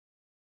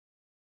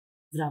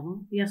Здраво,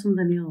 јас сум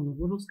Даниела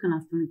Лоборовска,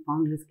 наставник по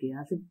англиски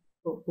јазик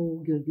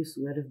по Георги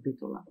Суверев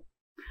Битола.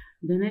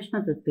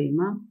 Денешната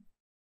тема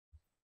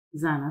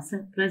за нас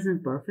е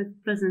present perfect,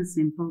 present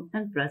simple,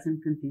 and present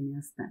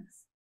continuous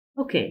tense.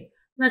 Okay,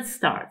 let's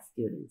start,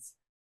 students.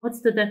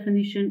 What's the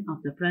definition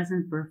of the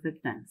present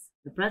perfect tense?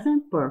 The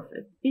present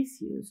perfect is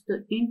used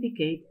to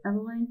indicate a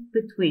link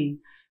between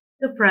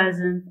the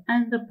present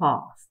and the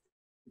past.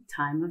 The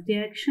time of the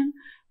action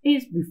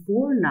is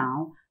before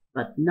now,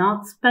 but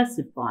not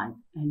specified,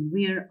 and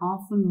we are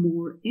often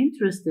more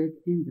interested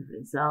in the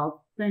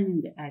result than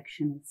in the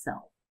action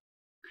itself.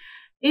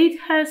 It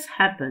has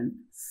happened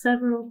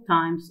several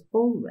times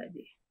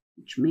already,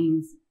 which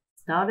means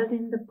started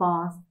in the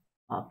past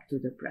up to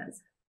the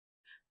present.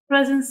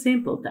 Present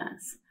simple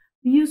tense.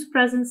 We use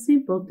present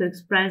simple to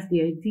express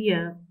the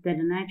idea that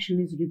an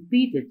action is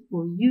repeated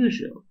or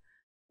usual.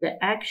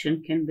 The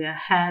action can be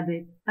a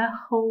habit, a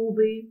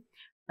hobby,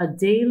 a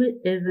daily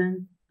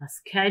event, a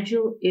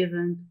scheduled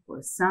event,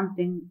 or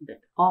something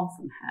that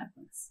often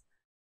happens.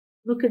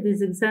 Look at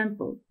this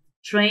example.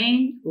 The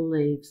train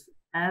leaves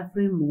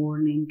every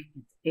morning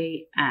at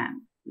 8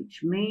 a.m.,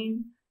 which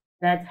means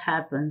that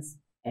happens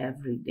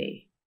every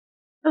day.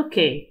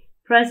 Okay,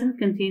 present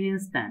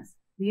continuous tense.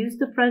 We use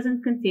the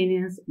present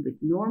continuous with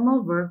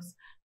normal verbs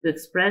to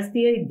express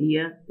the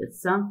idea that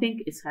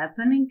something is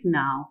happening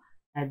now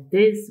at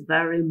this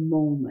very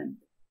moment.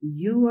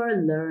 You are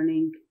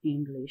learning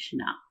English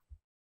now.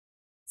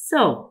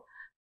 So,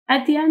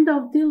 at the end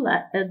of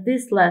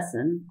this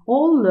lesson,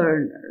 all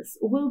learners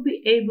will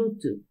be able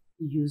to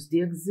use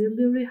the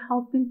auxiliary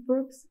helping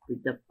verbs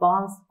with the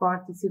past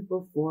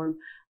participle form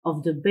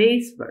of the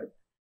base verb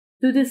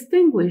to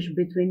distinguish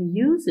between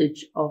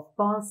usage of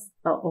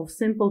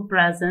simple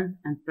present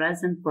and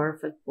present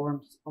perfect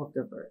forms of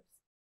the verbs.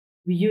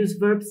 We use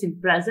verbs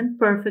in present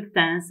perfect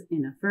tense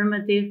in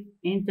affirmative,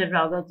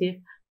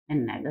 interrogative,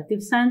 and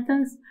negative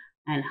sentence,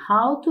 and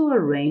how to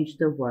arrange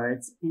the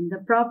words in the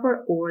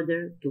proper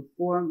order to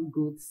form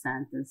good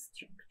sentence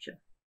structure.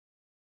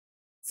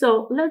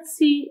 So let's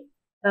see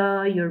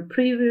your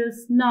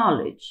previous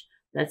knowledge.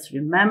 Let's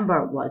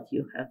remember what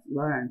you have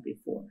learned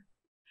before.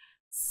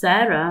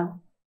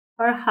 Sarah,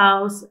 her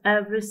house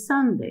every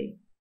Sunday.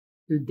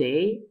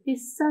 Today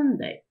is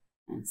Sunday,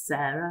 and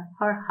Sarah,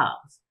 her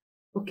house.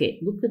 Okay,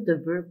 look at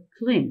the verb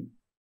clean.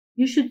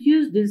 You should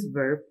use this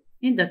verb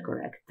in the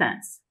correct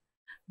tense.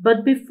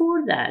 But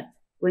before that,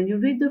 when you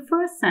read the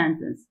first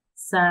sentence,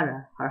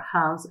 Sarah, her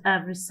house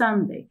every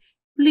Sunday,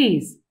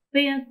 please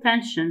pay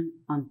attention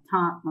on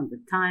the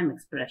time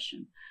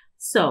expression.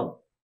 So,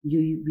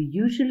 we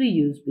usually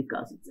use,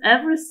 because it's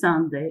every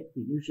Sunday,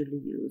 we usually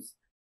use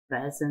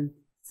present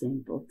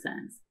simple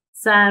tense.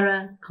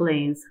 Sarah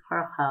cleans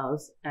her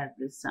house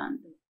every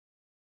Sunday.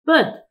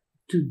 But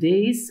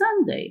today is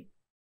Sunday,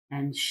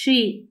 and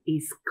she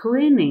is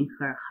cleaning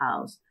her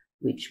house,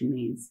 which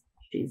means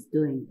she's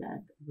doing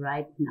that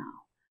right now.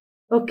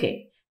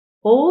 Okay,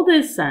 all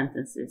these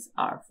sentences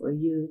are for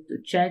you to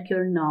check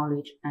your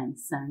knowledge and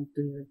send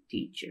to your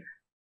teacher.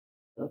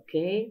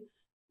 Okay,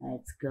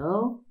 let's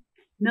go.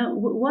 Now,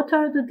 what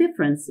are the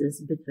differences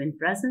between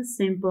present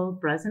simple,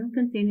 present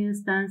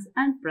continuous tense,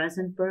 and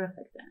present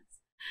perfect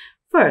tense?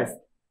 First,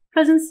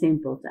 present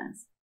simple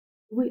tense.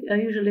 We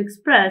usually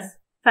express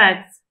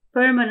facts,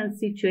 permanent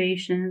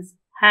situations,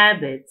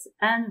 habits,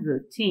 and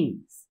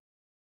routines.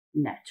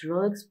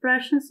 Natural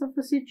expressions of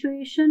a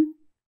situation,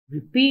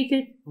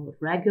 repeated or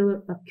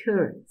regular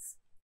occurrence.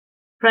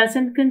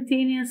 Present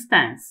continuous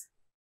tense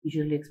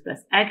usually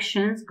express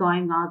actions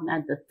going on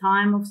at the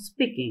time of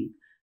speaking.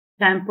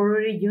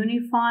 Temporary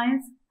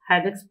unifies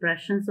had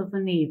expressions of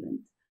an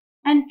event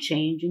and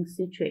changing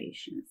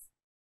situations.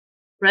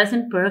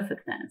 Present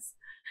perfect tense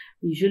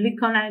usually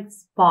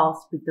connects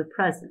past with the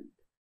present.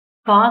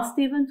 Past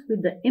event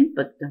with the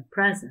impact on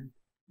present.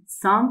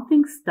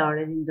 Something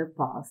started in the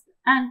past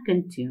and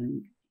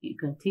continuing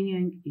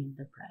in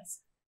the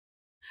present.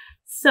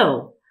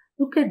 So,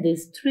 look at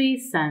these three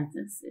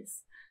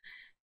sentences.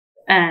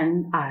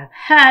 And I've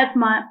had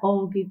my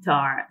old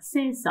guitar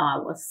since I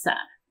was 7.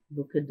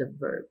 Look at the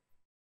verb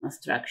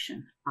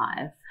construction.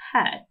 I've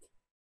had.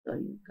 So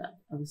you've got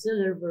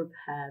auxiliary verb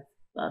have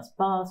plus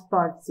past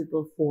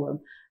participle form,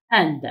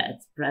 and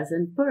that's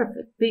present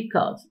perfect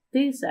because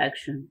this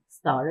action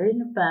started in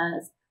the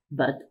past,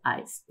 but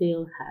I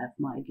still have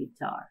my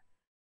guitar.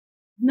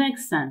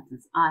 Next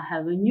sentence. I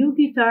have a new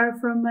guitar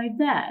from my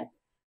dad,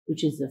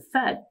 which is a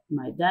fact.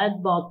 My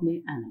dad bought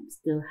me and I'm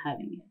still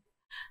having it.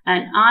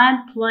 And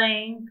I'm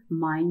playing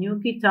my new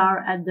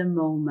guitar at the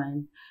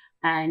moment,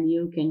 and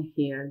you can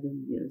hear the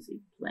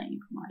music playing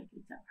my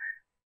guitar.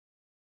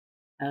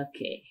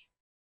 Okay,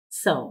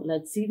 so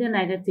let's see the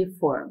negative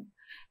form.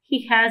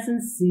 He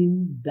hasn't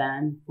seen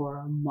Ben for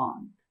a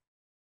month.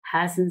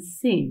 Hasn't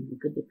seen,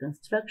 look at the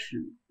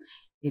construction,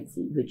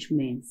 which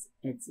means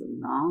it's a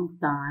long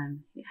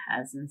time he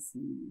hasn't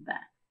seen Ben.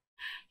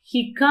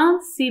 He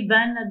can't see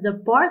Ben at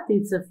the party.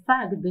 It's a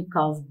fact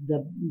because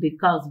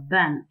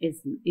Ben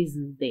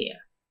isn't there.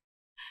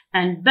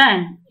 And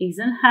Ben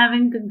isn't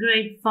having a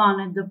great fun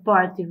at the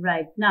party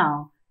right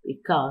now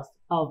because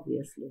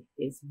obviously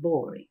it's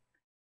boring.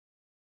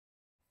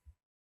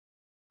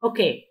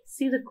 Okay,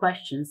 see the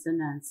questions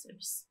and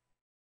answers.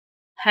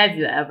 Have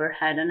you ever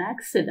had an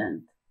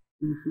accident?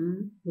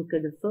 Look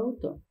at the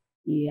photo.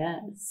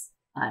 Yes,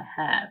 I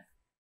have.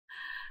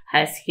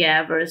 Has he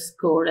ever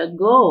scored a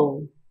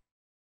goal?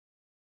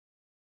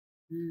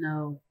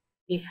 No,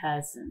 he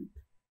hasn't.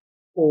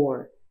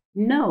 Or,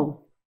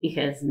 no, he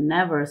has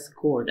never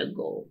scored a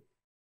goal.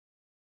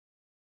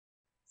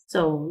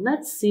 So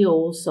let's see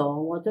also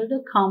what are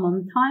the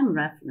common time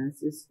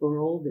references for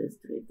all these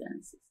three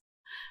tenses.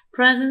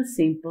 Present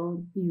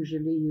simple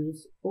usually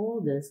use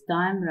all these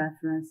time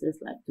references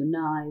like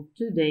tonight,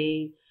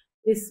 today,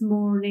 this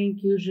morning,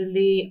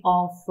 usually,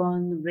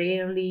 often,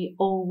 rarely,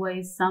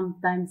 always,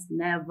 sometimes,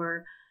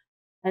 never,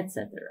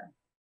 etc.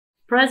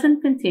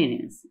 Present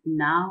continuous,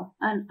 now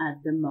and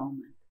at the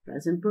moment.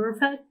 Present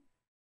perfect,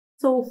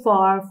 so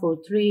far, for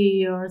 3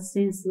 years,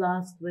 since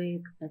last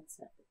week,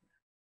 etc.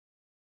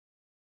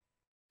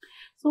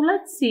 So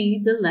let's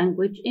see the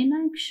language in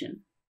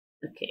action.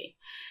 Okay,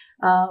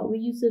 we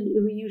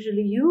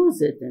usually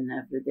use it in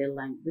everyday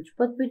language,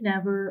 but we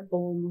never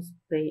almost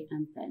pay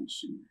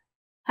attention.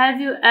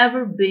 Have you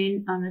ever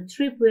been on a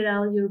trip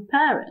without your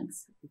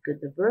parents? Look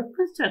at the verb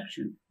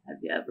construction. Have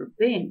you ever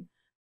been?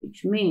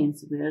 Which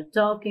means we are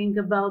talking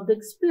about the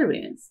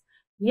experience.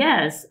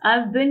 Yes,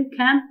 I've been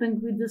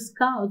camping with the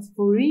scouts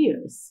for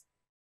years.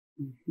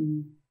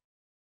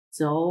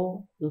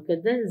 So, look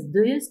at this.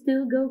 Do you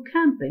still go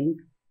camping?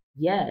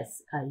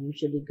 Yes, I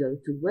usually go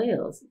to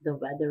Wales. The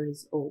weather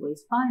is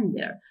always fine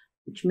there,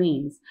 which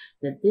means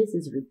that this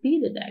is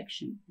repeated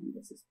action and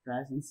this is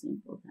present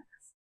simple tense.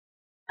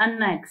 And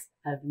next,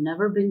 I've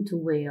never been to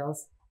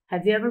Wales.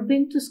 Have you ever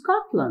been to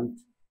Scotland?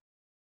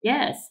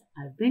 Yes,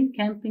 I've been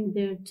camping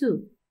there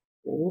too.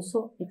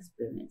 Also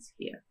experience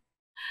here.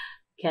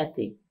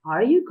 Kathy,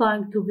 are you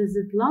going to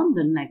visit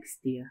London next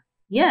year?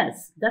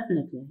 Yes,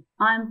 definitely.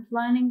 I'm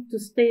planning to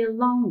stay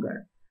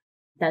longer.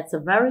 That's a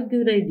very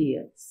good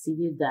idea. See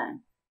you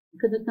then.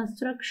 Look at the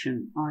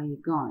construction. Are you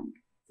going?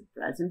 The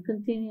present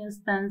continuous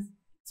tense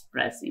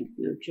expressing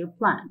future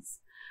plans.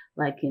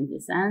 Like in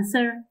this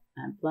answer,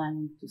 I'm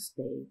planning to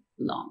stay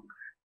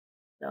longer.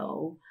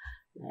 So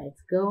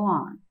let's go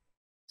on.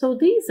 So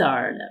these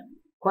are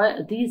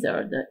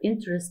the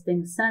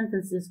interesting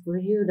sentences for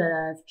you that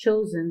I've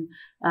chosen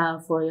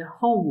for your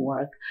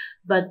homework.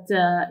 But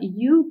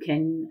you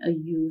can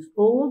use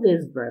all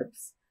these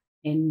verbs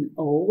in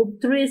all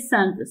three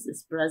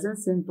sentences: present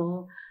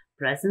simple,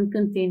 present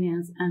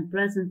continuous, and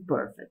present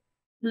perfect.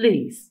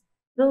 Please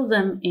fill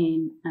them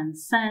in and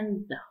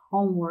send the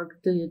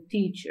homework to your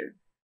teacher.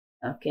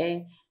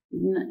 Okay,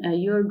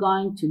 you're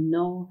going to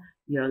know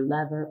your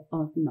level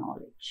of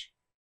knowledge.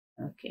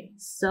 Okay,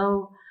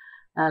 so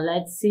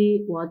let's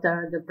see what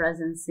are the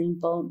present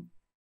simple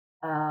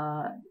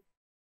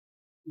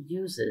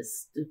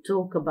uses to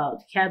talk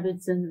about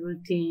habits and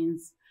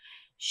routines.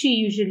 She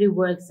usually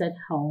works at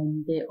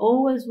home. They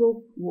always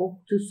walk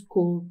to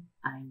school.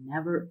 I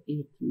never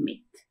eat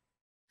meat.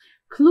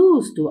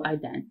 Clues to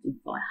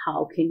identify.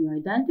 How can you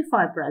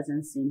identify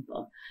present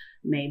simple?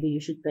 Maybe you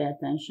should pay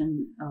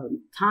attention on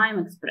time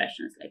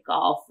expressions like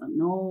often,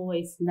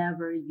 always,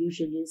 never,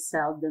 usually,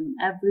 seldom,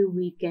 every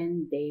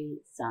weekend, day,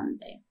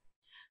 Sunday.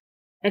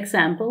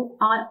 Example,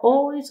 I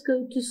always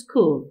go to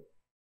school,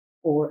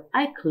 or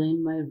I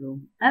clean my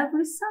room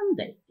every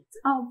Sunday. It's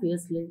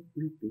obviously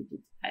repeated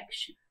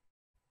action.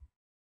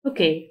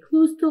 Okay,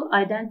 clues to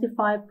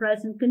identify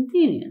present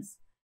continuous.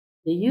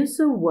 The use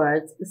of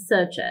words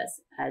such as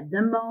at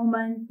the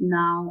moment,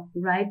 now,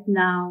 right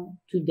now,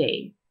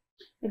 today.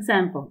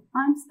 Example,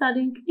 I'm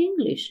studying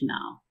English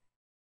now.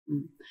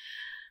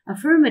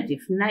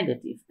 Affirmative,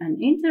 negative,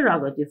 and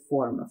interrogative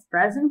form of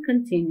present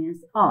continuous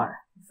are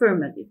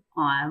affirmative,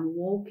 I am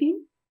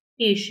walking,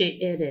 he, she,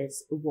 it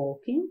is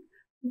walking,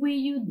 we,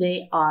 you,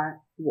 they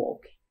are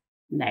walking.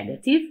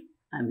 Negative,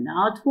 I'm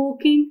not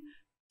walking,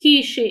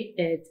 he, she,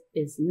 it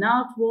is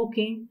not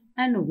walking,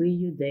 and we,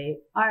 you, they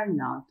are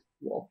not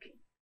walking.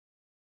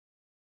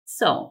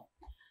 So,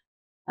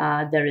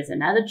 there is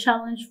another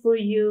challenge for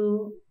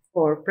you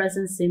for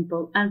present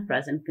simple and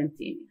present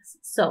continuous.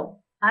 So,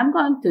 I'm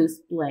going to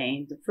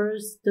explain the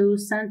first two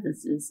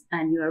sentences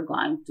and you are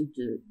going to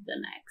do the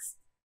next.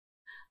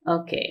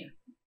 Okay,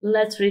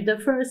 let's read the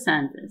first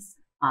sentence.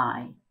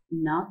 I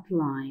not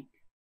like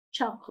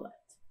chocolate.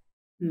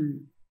 Do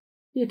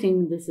you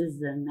think this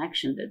is an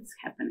action that's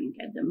happening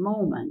at the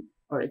moment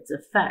or it's a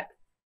fact?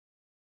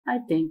 I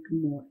think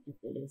more if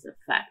it is a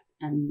fact.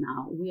 And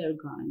now we are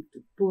going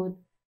to put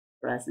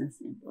present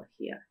simple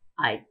here.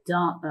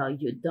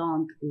 You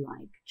don't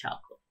like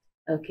chocolate.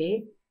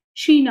 Okay?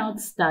 She not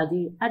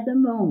study at the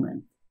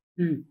moment.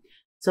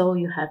 So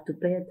you have to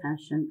pay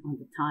attention on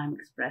the time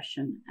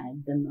expression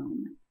at the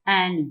moment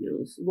and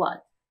use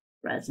what?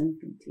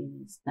 Present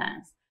continuous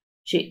tense.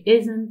 She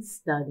isn't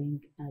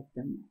studying at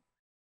the moment.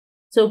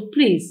 So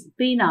please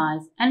be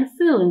nice and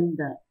fill in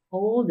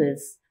all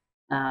these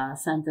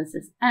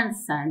sentences and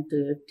send to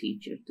your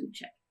teacher to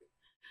check.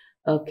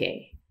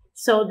 Okay,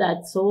 So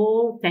that's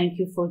all. Thank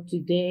you for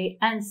today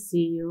and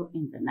see you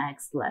in the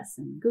next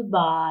lesson.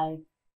 Goodbye.